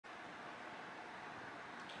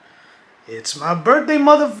It's my birthday,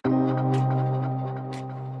 mother...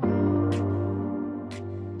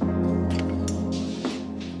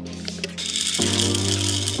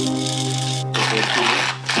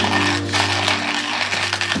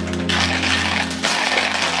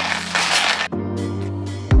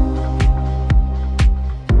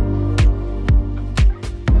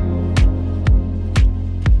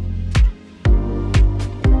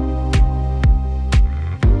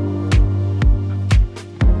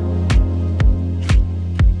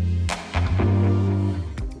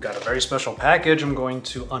 Very special package I'm going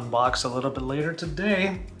to unbox a little bit later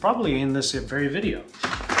today, probably in this very video.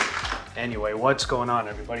 Anyway, what's going on,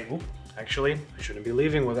 everybody? Ooh, actually, I shouldn't be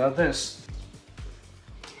leaving without this.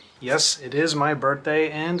 Yes, it is my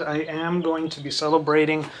birthday, and I am going to be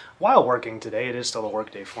celebrating while working today. It is still a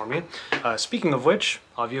work day for me. Speaking of which,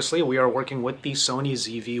 obviously, we are working with the Sony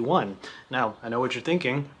ZV-1. Now, I know what you're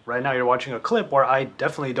thinking. Right now, you're watching a clip where I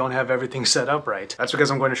definitely don't have everything set up right. That's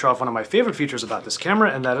because I'm going to show off one of my favorite features about this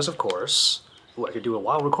camera, and that is, of course, ooh, I could do it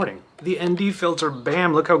while recording. The ND filter,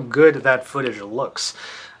 bam, look how good that footage looks.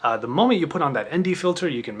 The moment you put on that ND filter,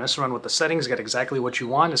 you can mess around with the settings, get exactly what you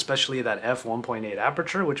want, especially that f1.8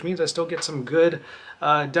 aperture, which means I still get some good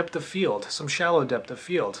depth of field, some shallow depth of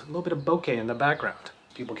field, a little bit of bokeh in the background.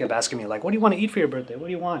 People kept asking me, like, what do you want to eat for your birthday? What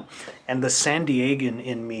do you want? And the San Diegan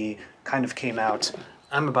in me kind of came out.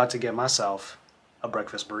 I'm about to get myself a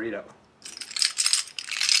breakfast burrito.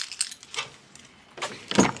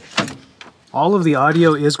 All of the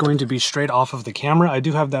audio is going to be straight off of the camera. I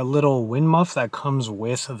do have that little wind muff that comes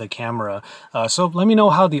with the camera. So let me know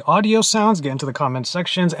how the audio sounds, get into the comment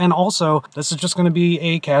sections. And also, this is just going to be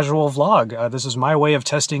a casual vlog. This is my way of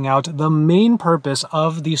testing out the main purpose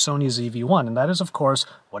of the Sony ZV-1. And that is, of course,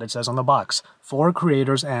 what it says on the box, for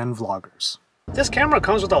creators and vloggers. This camera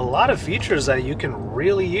comes with a lot of features that you can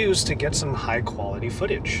really use to get some high quality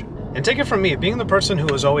footage. And take it from me, being the person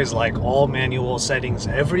who is always like all manual settings,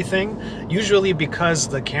 everything, usually because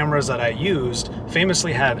the cameras that I used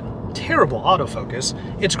famously had terrible autofocus,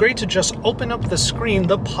 it's great to just open up the screen,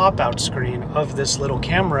 the pop-out screen of this little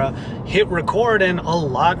camera, hit record, and a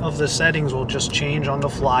lot of the settings will just change on the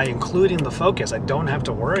fly, including the focus. I don't have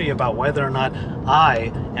to worry about whether or not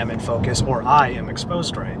I am in focus or I am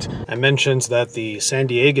exposed right. I mentioned that the San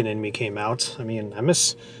Diegan in me came out. I mean, I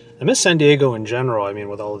miss San Diego in general. I mean,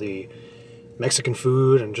 with all the Mexican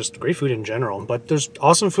food and just great food in general. But there's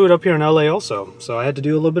awesome food up here in LA also. So I had to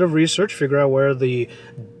do a little bit of research, figure out where the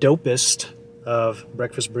dopest of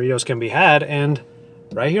breakfast burritos can be had, and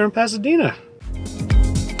right here in Pasadena.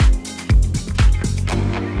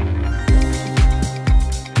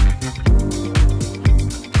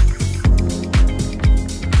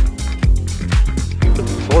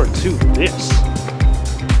 Looking forward to this.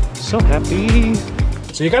 So happy.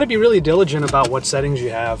 So you got to be really diligent about what settings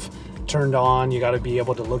you have turned on. You got to be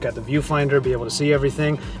able to look at the viewfinder, be able to see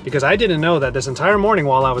everything, because I didn't know that this entire morning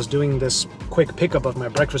while I was doing this quick pickup of my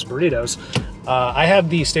breakfast burritos, I had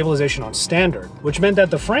the stabilization on standard, which meant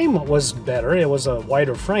that the frame was better. It was a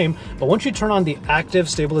wider frame, but once you turn on the active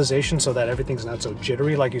stabilization so that everything's not so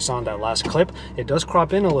jittery like you saw in that last clip, it does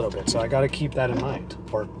crop in a little bit. So I got to keep that in mind,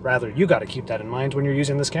 or rather you got to keep that in mind when you're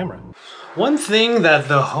using this camera. One thing that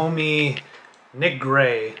the homie Nick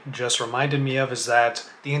Gray just reminded me of is that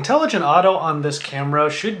the intelligent auto on this camera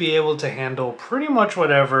should be able to handle pretty much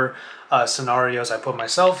whatever scenarios I put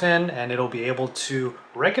myself in, and it'll be able to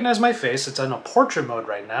recognize my face. It's in a portrait mode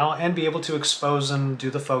right now, and be able to expose and do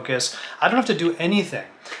the focus. I don't have to do anything.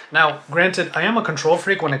 Now, granted, I am a control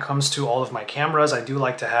freak when it comes to all of my cameras. I do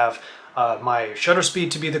like to have my shutter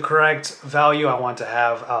speed to be the correct value. I want to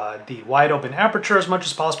have the wide open aperture as much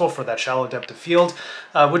as possible for that shallow depth of field,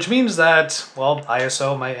 which means that, well,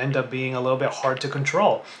 ISO might end up being a little bit hard to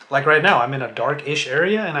control. Like right now, I'm in a dark-ish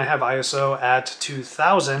area and I have ISO at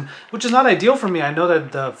 2000, which is not ideal for me. I know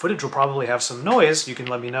that the footage will probably have some noise. You can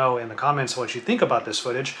let me know in the comments what you think about this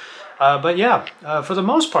footage. But yeah, for the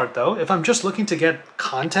most part though, if I'm just looking to get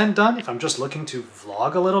content done, if I'm just looking to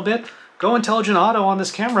vlog a little bit, go intelligent auto on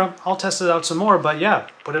this camera. I'll test it out some more, but yeah,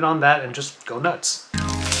 put it on that and just go nuts.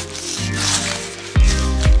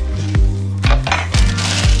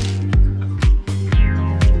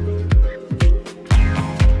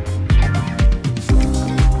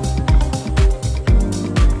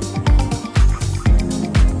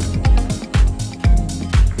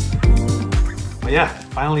 But yeah,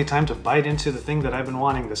 finally time to bite into the thing that I've been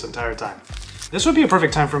wanting this entire time. This would be a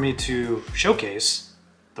perfect time for me to showcase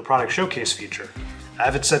the product showcase feature. I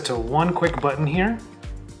have it set to one quick button here.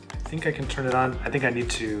 I think I can turn it on. I think I need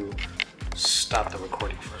to stop the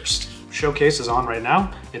recording first. showcase is on right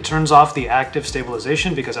now. It turns off the active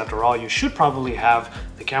stabilization because after all, you should probably have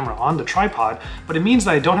the camera on the tripod, but it means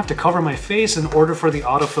that I don't have to cover my face in order for the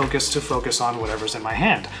autofocus to focus on whatever's in my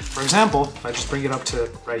hand. For example, if I just bring it up to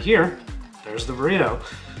right here, there's the burrito.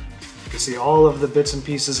 You can see all of the bits and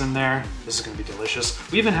pieces in there. This is gonna be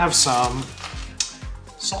delicious. We even have some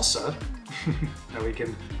salsa that we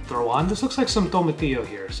can throw on. This looks like some tomatillo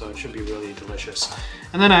here, so it should be really delicious.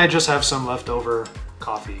 And then I just have some leftover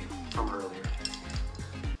coffee from earlier.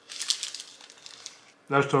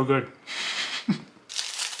 That's so good.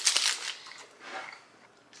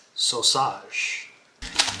 Sausage.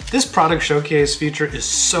 This product showcase feature is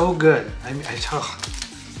so good.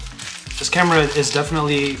 This camera is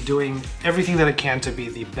definitely doing everything that it can to be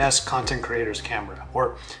the best content creator's camera.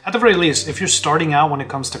 Or at the very least, if you're starting out when it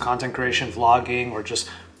comes to content creation, vlogging, or just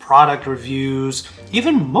product reviews,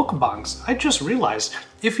 even mukbangs. I just realized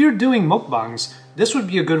if you're doing mukbangs, this would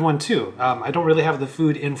be a good one too. I don't really have the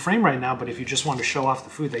food in frame right now, but if you just want to show off the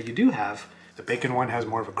food that you do have, the bacon one has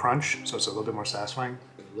more of a crunch, so it's a little bit more satisfying.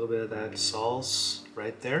 A little bit of that sauce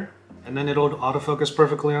right there. And then it'll autofocus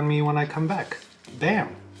perfectly on me when I come back.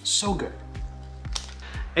 Bam, so good.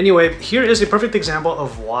 Anyway, here is a perfect example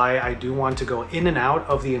of why I do want to go in and out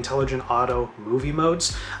of the Intelligent Auto movie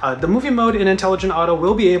modes. The movie mode in Intelligent Auto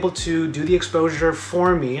will be able to do the exposure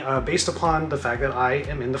for me based upon the fact that I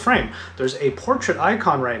am in the frame. There's a portrait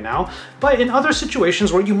icon right now, but in other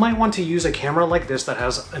situations where you might want to use a camera like this that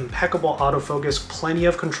has impeccable autofocus, plenty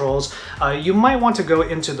of controls, you might want to go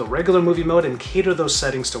into the regular movie mode and cater those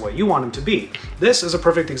settings to what you want them to be. This is a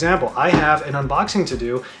perfect example. I have an unboxing to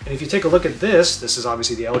do, and if you take a look at this is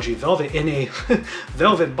obviously the LG Velvet in a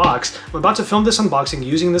velvet box. I'm about to film this unboxing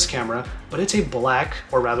using this camera, but it's a black,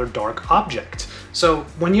 or rather dark object. So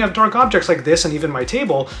when you have dark objects like this and even my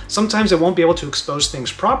table, sometimes it won't be able to expose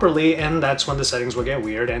things properly, and that's when the settings will get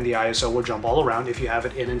weird and the ISO will jump all around if you have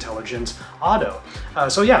it in Intelligent Auto.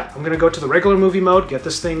 So yeah, I'm gonna go to the regular movie mode, get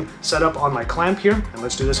this thing set up on my clamp here, and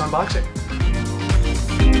let's do this unboxing.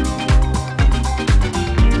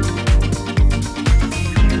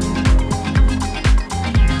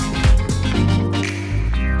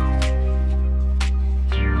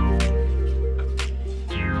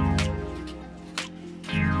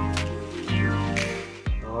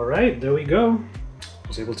 Alright, there we go. I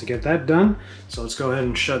was able to get that done. So let's go ahead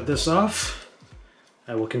and shut this off.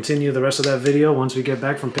 I will continue the rest of that video once we get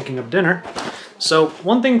back from picking up dinner. So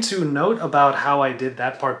one thing to note about how I did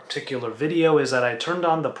that particular video is that I turned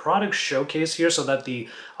on the product showcase here so that the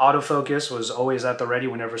autofocus was always at the ready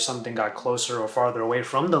whenever something got closer or farther away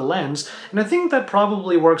from the lens. And I think that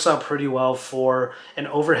probably works out pretty well for an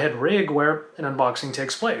overhead rig where an unboxing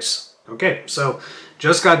takes place. Okay, so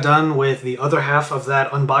just got done with the other half of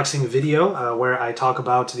that unboxing video where I talk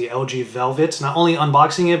about the LG Velvet, not only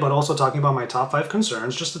unboxing it, but also talking about my top 5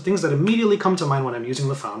 concerns, just the things that immediately come to mind when I'm using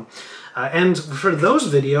the phone. And for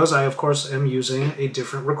those videos, I of course am using a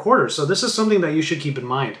different recorder. So this is something that you should keep in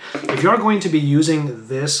mind. If you're going to be using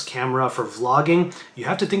this camera for vlogging, you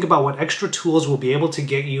have to think about what extra tools will be able to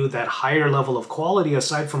get you that higher level of quality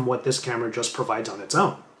aside from what this camera just provides on its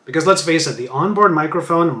own. Because let's face it, the onboard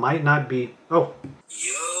microphone might not be... Oh.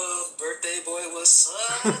 Yo, birthday boy, what's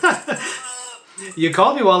up? You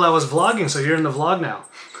called me while I was vlogging, so you're in the vlog now.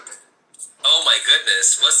 Oh my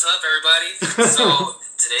goodness. What's up, everybody? So,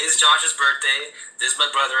 today is Josh's birthday. This is my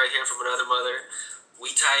brother right here from another mother. We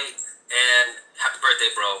tight, and happy birthday,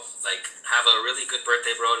 bro. Like, have a really good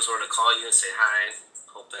birthday, bro. Just wanted to call you and say hi.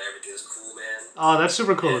 Hope that everything is cool, man. Oh, that's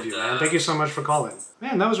super cool of you, man. Thank you so much for calling.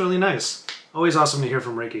 Man, that was really nice. Always awesome to hear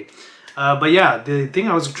from Ricky. But yeah, the thing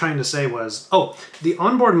I was trying to say was, the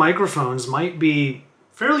onboard microphones might be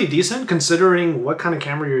fairly decent considering what kind of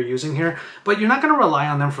camera you're using here, but you're not going to rely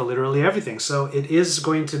on them for literally everything. So it is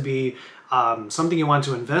going to be something you want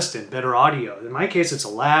to invest in, better audio. In my case, it's a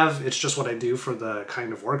lav. It's just what I do for the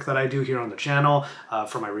kind of work that I do here on the channel,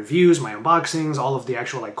 for my reviews, my unboxings, all of the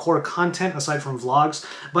actual like core content aside from vlogs.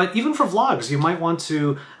 But even for vlogs, you might want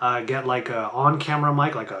to get like a on-camera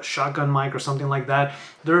mic, like a shotgun mic or something like that.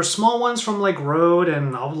 There are small ones from like Rode,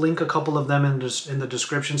 and I'll link a couple of them in the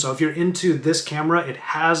description. So if you're into this camera, it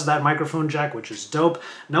has that microphone jack, which is dope.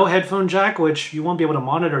 No headphone jack, which you won't be able to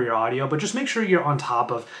monitor your audio, but just make sure you're on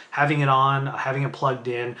top of having it on, having it plugged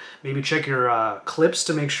in. Maybe check your clips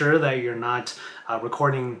to make sure that you're not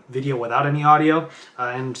recording video without any audio.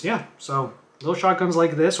 And yeah, so little shotguns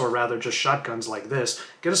like this, or rather just shotguns like this.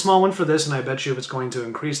 Get a small one for this, and I bet you it's going to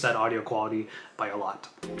increase that audio quality by a lot.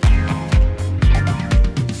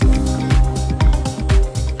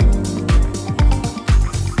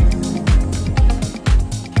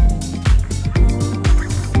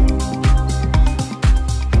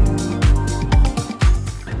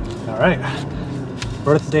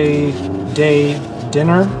 birthday day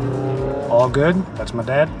dinner. All good. That's my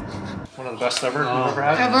dad. One of the best ever you've ever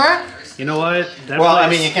had. Ever? You know what? That Well, I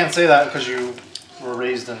place- mean, you can't say that because you were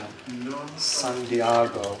raised in San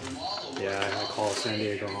Diego. Yeah, I call San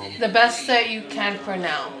Diego home. The best that you can for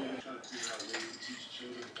now.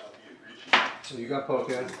 So you got poke,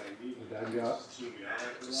 Dad got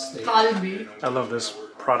steak. Kalbi. I love this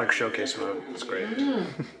product showcase mode. It's great.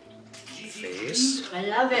 Face. I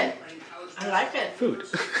love it. I like it. Food.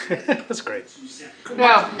 That's great.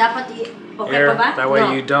 Yeah. Dapat okay Here, pa ba? that way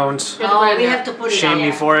No. you don't Oh, we have to put it shame me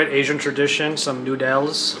here. for it. Asian tradition, some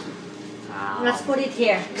noodles. Let's put it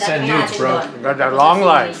here. Send nudes, bro. Got that long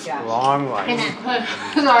life. Long life.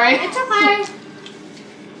 Sorry. It's okay.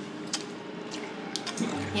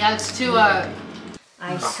 Yeah, it's too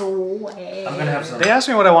I saw it. I'm gonna have some. They asked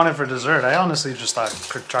me what I wanted for dessert. I honestly just thought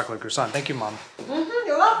chocolate croissant. Thank you, Mom.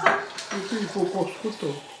 You're welcome.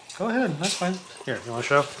 Go ahead. That's fine. Here, you want to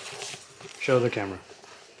show? Show the camera.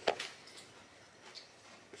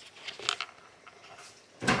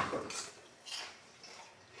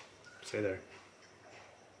 Stay there.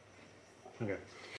 Okay.